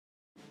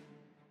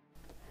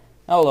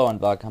Hello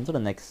and welcome to the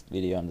next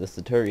video in this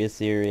tutorial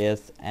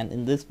series, and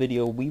in this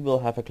video we will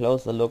have a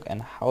closer look at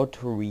how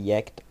to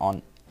react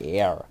on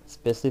air,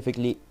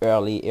 specifically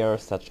early air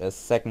such as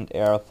second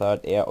air, third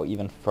air or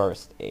even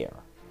first air.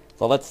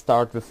 So let's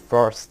start with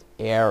first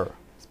air,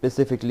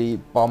 specifically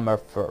bomber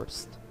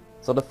first.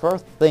 So the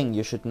first thing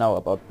you should know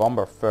about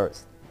bomber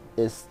first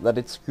is that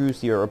it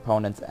screws your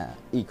opponent's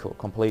eco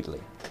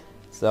completely.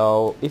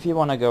 So if you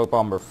want to go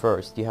bomber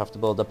first, you have to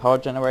build a power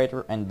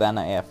generator and then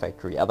an air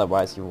factory,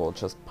 otherwise you will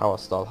just power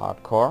stall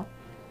hardcore.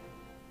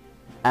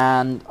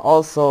 And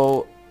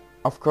also,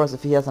 of course,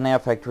 if he has an air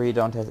factory he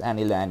don't have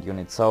any land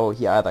units, so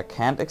he either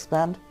can't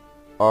expand,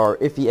 or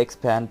if he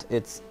expand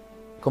it's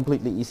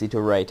completely easy to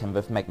raid him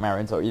with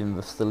McMarins or even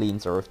with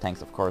Selines or with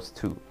tanks of course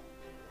too.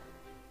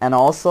 And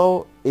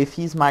also, if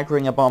he's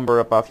microing a bomber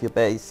above your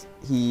base,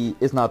 he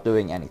is not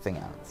doing anything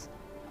else.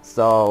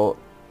 So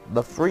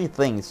the three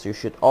things you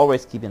should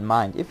always keep in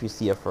mind if you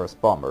see a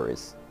first bomber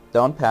is: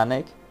 don't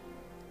panic,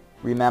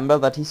 remember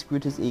that he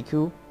screwed his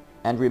EQ,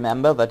 and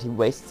remember that he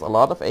wastes a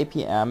lot of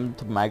APM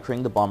to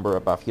microing the bomber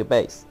above your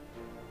base.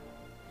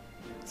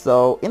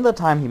 So in the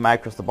time he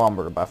micros the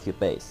bomber above your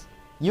base,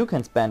 you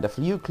can spend a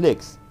few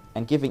clicks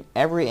and giving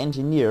every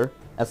engineer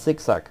a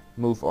zigzag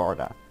move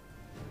order.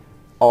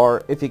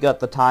 Or if you got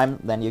the time,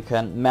 then you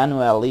can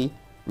manually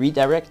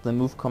redirect the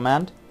move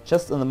command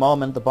just in the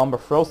moment the bomber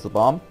throws the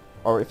bomb,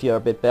 or if you're a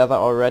bit better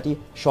already,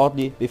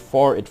 shortly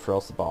before it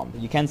throws the bomb.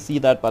 You can see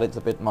that, but it's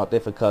a bit more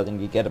difficult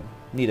and you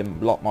need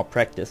a lot more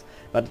practice.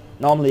 But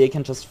normally you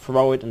can just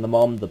throw it in the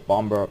moment the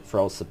bomber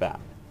throws the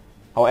bomb.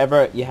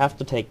 However, you have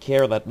to take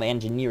care that the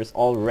engineer is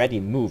already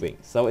moving.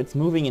 So it's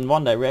moving in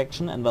one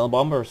direction, and when the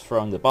bomber is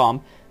throwing the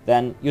bomb,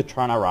 then you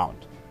turn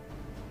around.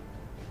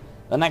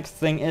 The next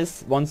thing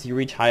is, once you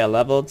reach higher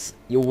levels,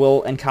 you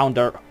will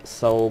encounter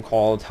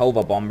so-called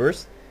hover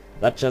bombers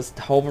that just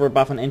hover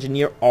above an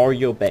engineer or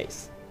your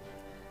base.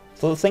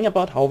 So the thing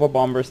about hover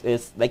bombers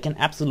is they can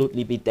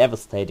absolutely be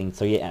devastating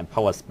to your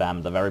power spam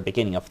at the very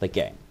beginning of the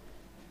game.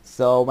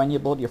 So when you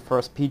build your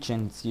first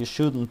pigeons, you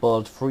shouldn't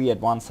build 3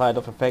 at one side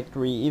of a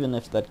factory, even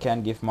if that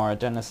can give more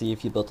agency.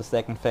 If you build a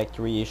second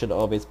factory, you should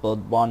always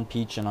build 1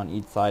 pigeon on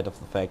each side of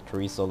the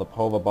factory, so the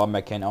hover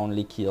bomber can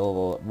only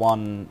kill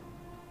 1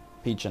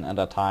 pigeon at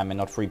a time and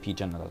not 3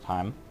 pigeons at a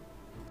time.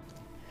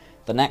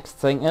 The next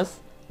thing is,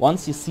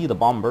 once you see the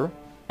bomber,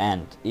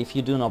 and if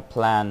you do not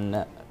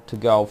plan to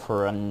go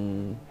for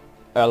an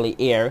early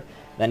air,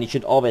 then you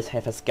should always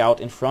have a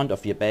scout in front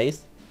of your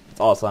base.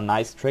 It's also a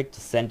nice trick to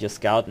send your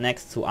scout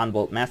next to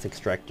unbuilt mass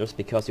extractors,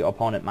 because your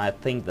opponent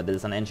might think that it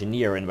is an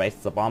engineer and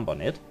wastes a bomb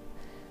on it.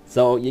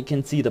 So you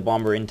can see the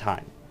bomber in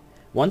time.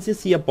 Once you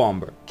see a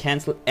bomber,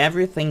 cancel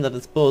everything that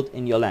is built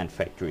in your land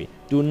factory.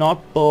 Do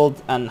not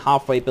build an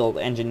halfway built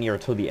engineer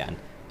to the end.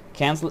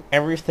 Cancel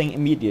everything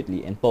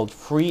immediately and build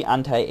 3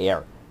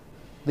 anti-air.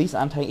 These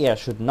anti-air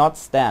should not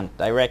stand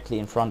directly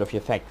in front of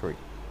your factory.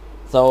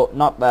 So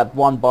not that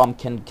one bomb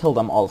can kill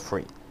them all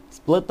 3.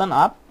 Split them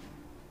up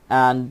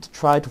and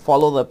try to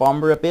follow the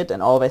bomber a bit,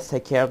 and always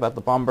take care that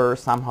the bomber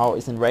somehow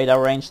is in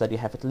radar range, that you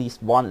have at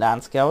least 1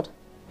 land scout.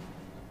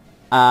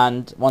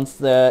 And once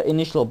the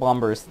initial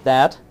bomber is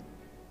dead,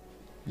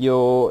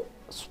 you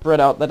spread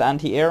out that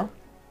anti-air,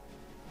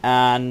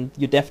 and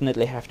you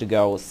definitely have to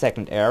go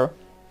second air,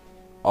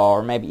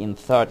 or maybe in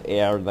third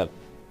air. That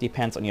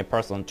depends on your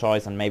personal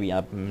choice and maybe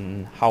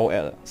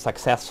how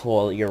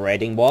successful your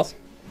raiding was.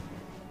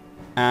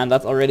 And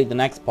that's already the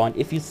next point.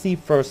 If you see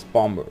first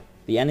bomber,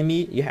 the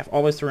enemy, you have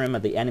always to remember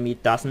the enemy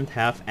doesn't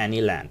have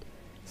any land.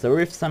 So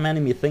if some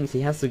enemy thinks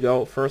he has to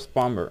go first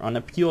bomber on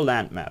a pure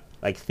land map,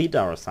 like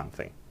Theta or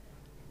something,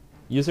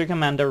 use your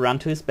commander, run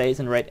to his base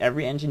and raid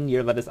every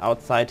engineer that is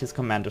outside his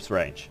commander's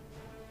range.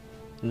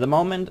 In the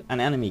moment an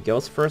enemy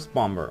goes first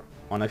bomber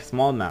on a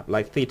small map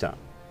like Theta,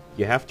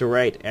 you have to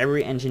raid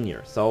every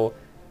engineer. So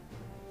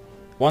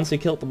once you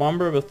killed the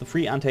bomber with the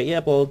 3 anti-air,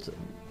 build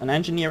an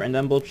engineer and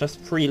then build just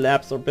 3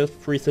 labs or build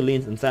 3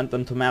 Selines and send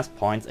them to mass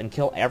points and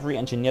kill every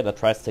engineer that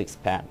tries to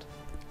expand.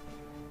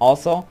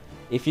 Also,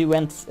 if you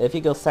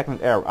go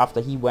second air after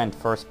he went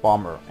first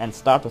bomber and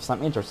start with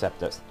some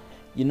interceptors,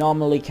 you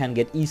normally can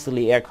get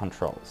easily air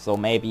control. So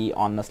maybe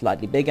on a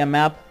slightly bigger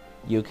map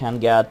you can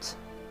get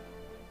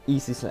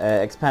easy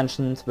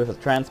expansions with a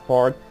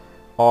transport,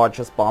 or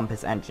just bomb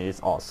his engines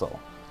also.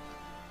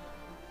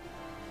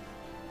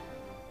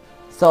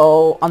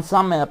 So on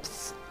some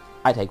maps,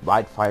 I take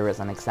Wildfire as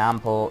an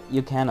example,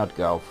 you cannot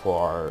go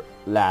for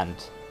land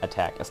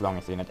attack as long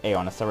as you get A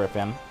on a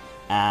Seraphim.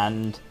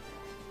 And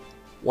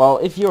well,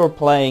 if you're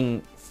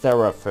playing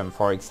Seraphim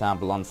for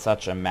example on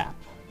such a map,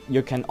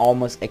 you can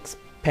almost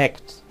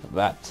expect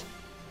that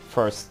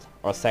first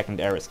or second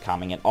air is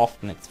coming, and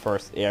often it's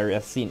first air.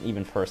 I've seen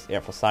even first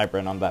air for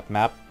Cybran on that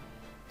map.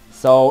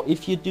 So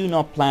if you do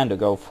not plan to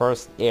go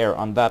first air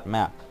on that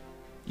map,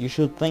 you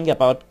should think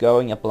about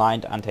going a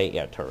blind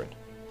anti-air turret.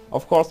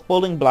 Of course,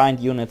 building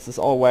blind units is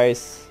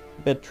always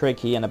a bit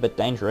tricky and a bit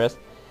dangerous,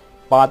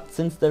 But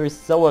since there is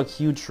so a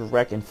huge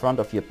wreck in front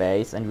of your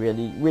base and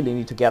really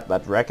need to get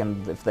that wreck,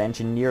 and if the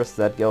engineers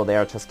that go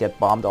there just get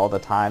bombed all the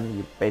time,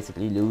 you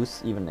basically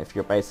lose, even if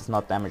your base is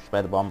not damaged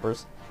by the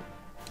bombers.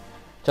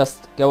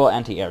 Just go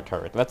anti-air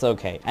turret, that's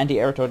okay.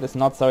 Anti-air turret is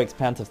not so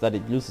expensive that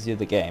it loses you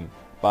the game.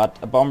 But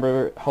a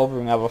bomber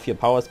hovering above your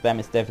power spam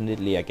is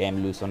definitely a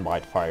game lose on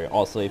Whitefire.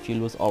 Also, if you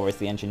lose, always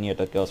the engineer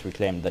that goes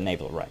reclaim the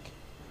naval wreck.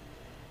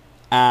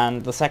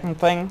 And the second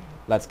thing,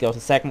 let's go to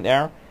second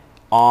air.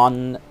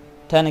 On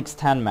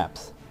 10x10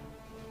 maps,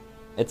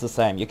 it's the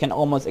same. You can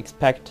almost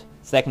expect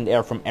second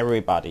air from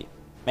everybody.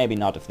 Maybe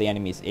not if the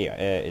enemy is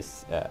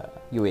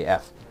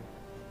UAF.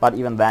 But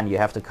even then you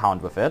have to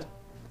count with it.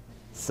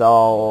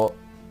 So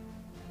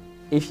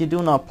if you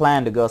do not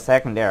plan to go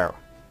second air,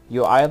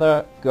 you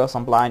either go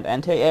some blind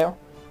anti-air,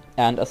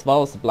 and as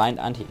well as the blind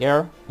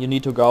anti-air, you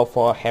need to go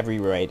for heavy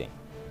raiding.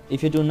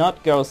 If you do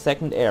not go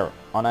second air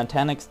on a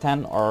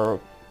 10x10 or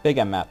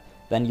bigger map,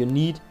 then you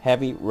need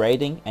heavy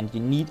raiding and you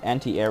need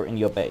anti-air in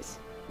your base.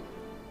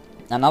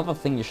 Another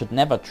thing you should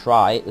never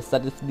try is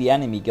that if the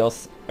enemy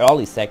goes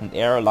early second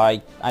air,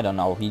 like, I don't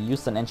know, he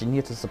used an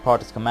engineer to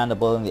support his commander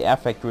building the air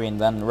factory and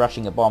then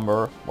rushing a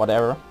bomber,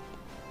 whatever,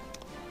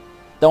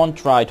 don't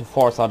try to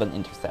force out an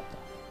interceptor.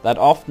 That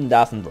often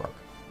doesn't work.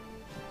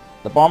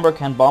 The bomber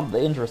can bomb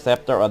the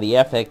interceptor or the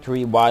air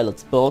factory while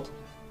it's built,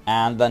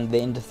 and then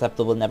the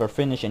interceptor will never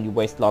finish and you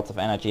waste lots of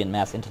energy and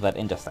mass into that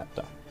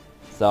interceptor.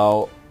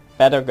 So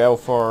better go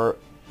for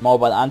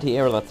mobile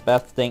anti-air, that's the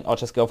best thing, or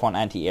just go for an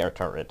anti-air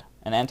turret.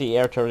 An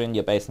anti-air turret in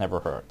your base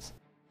never hurts.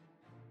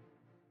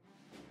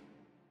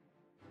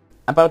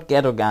 About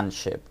Ghetto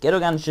Gunship. Ghetto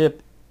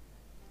Gunship,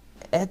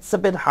 it's a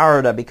bit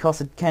harder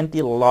because it can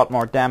deal a lot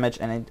more damage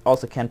and it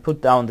also can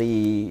put down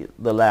the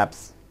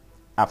labs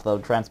after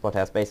the transport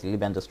has basically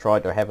been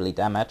destroyed or heavily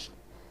damaged.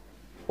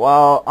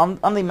 Well,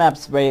 on the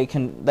maps where you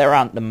can, there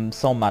aren't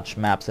so much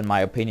maps in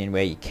my opinion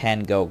where you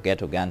can go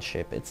Ghetto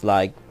Gunship. It's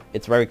like,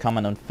 it's very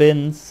common on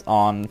Fins,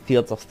 on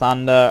Fields of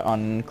Thunder,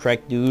 on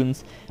Cracked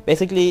Dunes.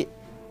 Basically,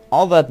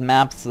 all that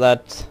maps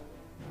that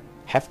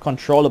have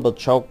controllable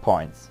choke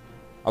points.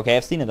 Okay,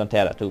 I've seen it on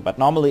Terra too, but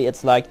normally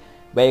it's like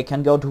where you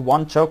can go to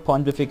one choke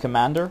point with your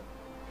commander,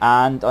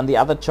 and on the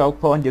other choke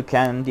point you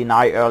can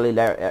deny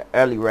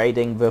early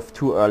raiding with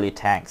 2 early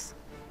tanks.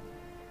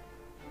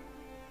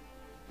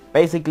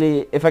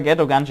 Basically, if a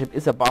Ghetto Gunship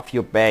is above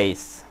your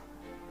base,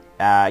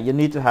 you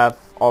need to have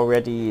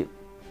already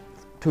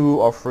 2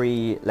 or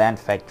 3 land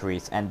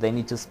factories and they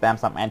need to spam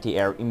some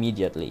anti-air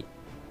immediately.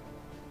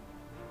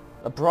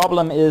 The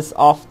problem is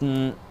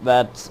often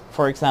that,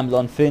 for example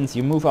on Fins,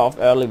 you move out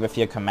early with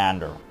your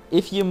commander.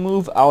 If you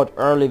move out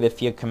early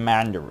with your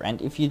commander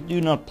and if you do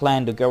not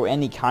plan to go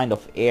any kind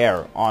of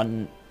air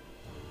on,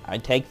 I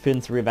take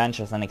Fins Revenge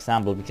as an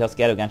example because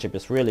Ghetto Gunship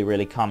is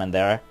really common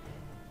there,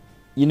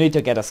 you need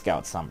to get a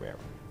scout somewhere.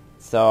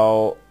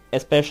 So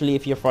especially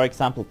if you're for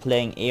example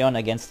playing Aeon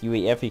against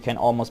UEF, you can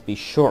almost be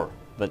sure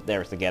that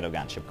there's a Ghetto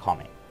Gunship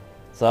coming.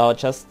 So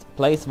just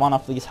place one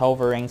of these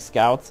hovering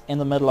scouts in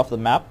the middle of the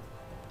map,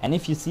 and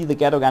if you see the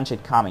Ghetto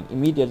Gunship coming,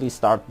 immediately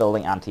start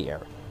building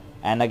anti-air.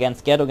 And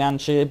against Ghetto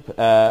Gunship,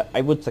 I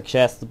would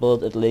suggest to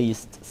build at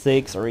least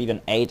 6 or even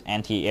 8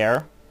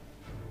 anti-air.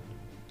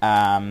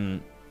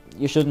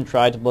 You shouldn't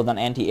try to build an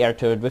anti-air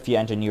turret with your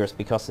engineers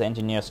because the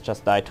engineers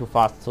just die too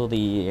fast to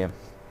the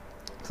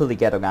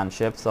Ghetto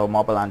Gunship. So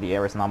mobile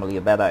anti-air is normally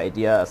a better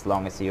idea as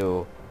long as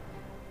you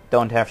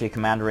don't have your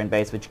commander in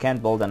base, which can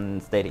build an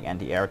static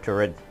anti-air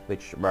turret,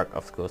 which work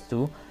of course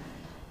too.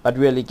 But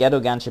really,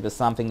 Ghetto Gunship is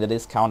something that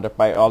is countered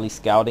by early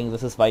scouting.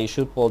 This is why you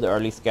should build the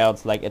early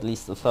scouts, like at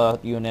least the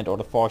 3rd unit or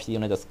the 4th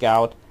unit a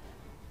scout,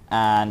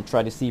 and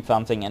try to see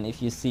something. And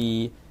if you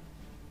see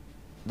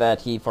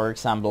that he, for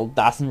example,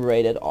 doesn't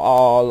raid at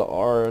all,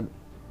 or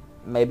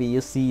maybe you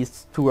see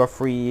 2 or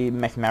 3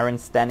 McMarins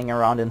standing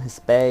around in his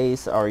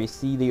base, or you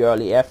see the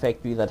early air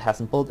factory that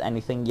hasn't built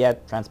anything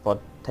yet,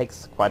 transport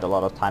takes quite a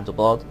lot of time to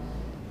build,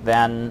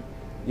 then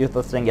you have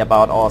to think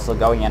about also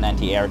going an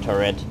anti-air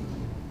turret.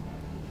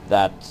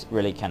 That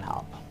really can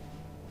help.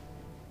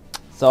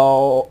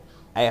 So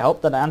I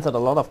hope that answered a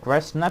lot of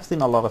questions. I've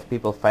seen a lot of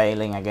people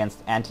failing against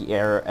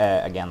anti-air,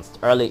 against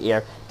early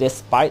air,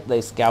 despite they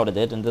scouted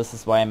it, and this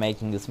is why I'm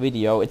making this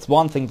video. It's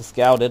one thing to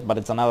scout it, but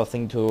it's another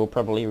thing to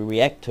probably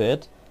react to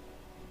it.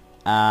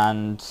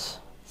 And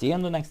see you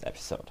in the next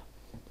episode.